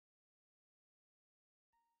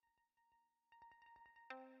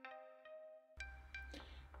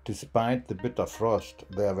Despite the bitter frost,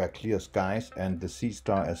 there were clear skies and the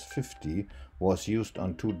Seestar S50 was used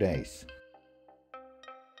on 2 days.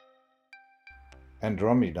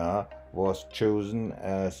 Andromeda was chosen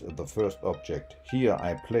as the first object. Here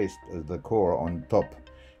I placed the core on top.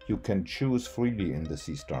 You can choose freely in the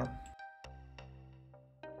Seestar.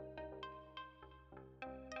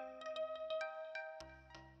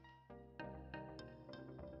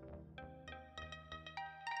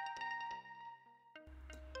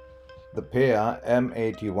 The pair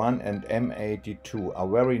M81 and M82 are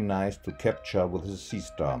very nice to capture with the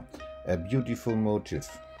Seestar, a beautiful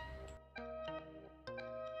motif.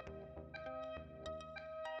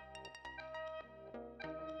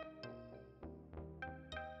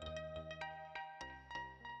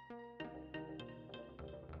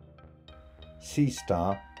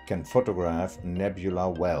 Seestar can photograph nebula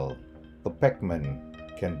well. The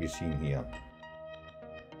Pacman can be seen here.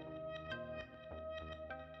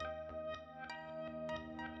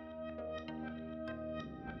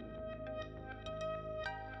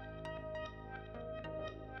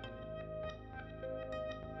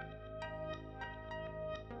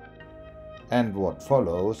 And what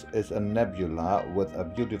follows is a nebula with a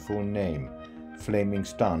beautiful name, Flaming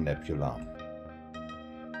Star Nebula.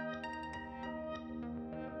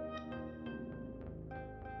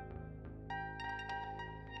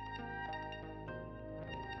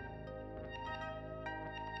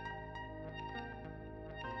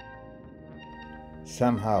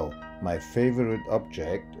 Somehow, my favorite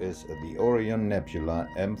object is the Orion Nebula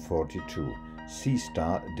M42.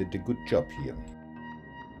 Seestar did a good job here.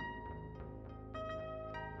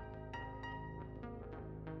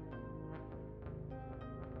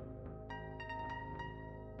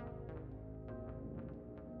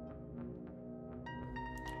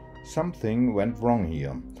 Something went wrong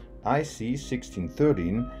here. IC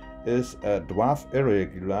 1613 is a dwarf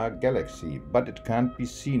irregular galaxy, but it can't be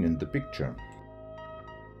seen in the picture.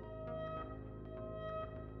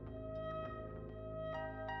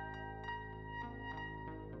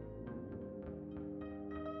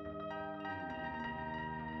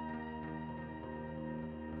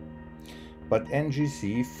 But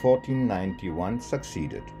NGC 1491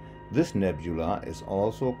 succeeded. This nebula is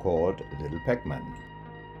also called Little Pacman.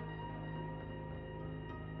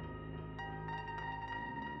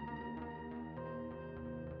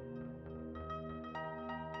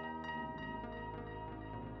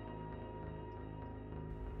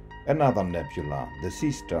 Another nebula, the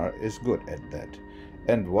Seestar, is good at that.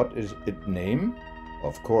 And what is its name?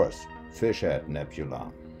 Of course, Fishhead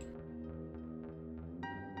Nebula.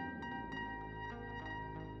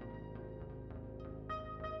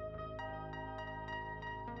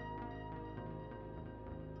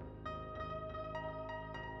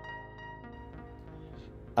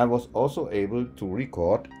 I was also able to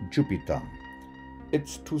record Jupiter.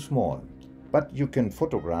 It's too small, but you can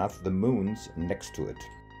photograph the moons next to it.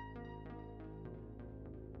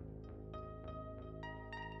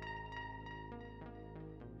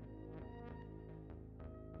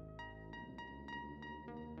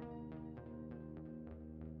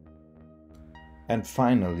 And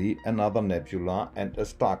finally another nebula and a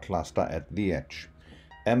star cluster at the edge.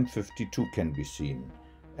 M52 can be seen,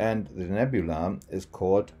 and the nebula is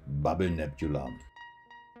called Bubble Nebula.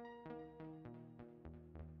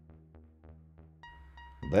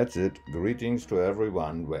 That's it. Greetings to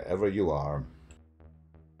everyone wherever you are.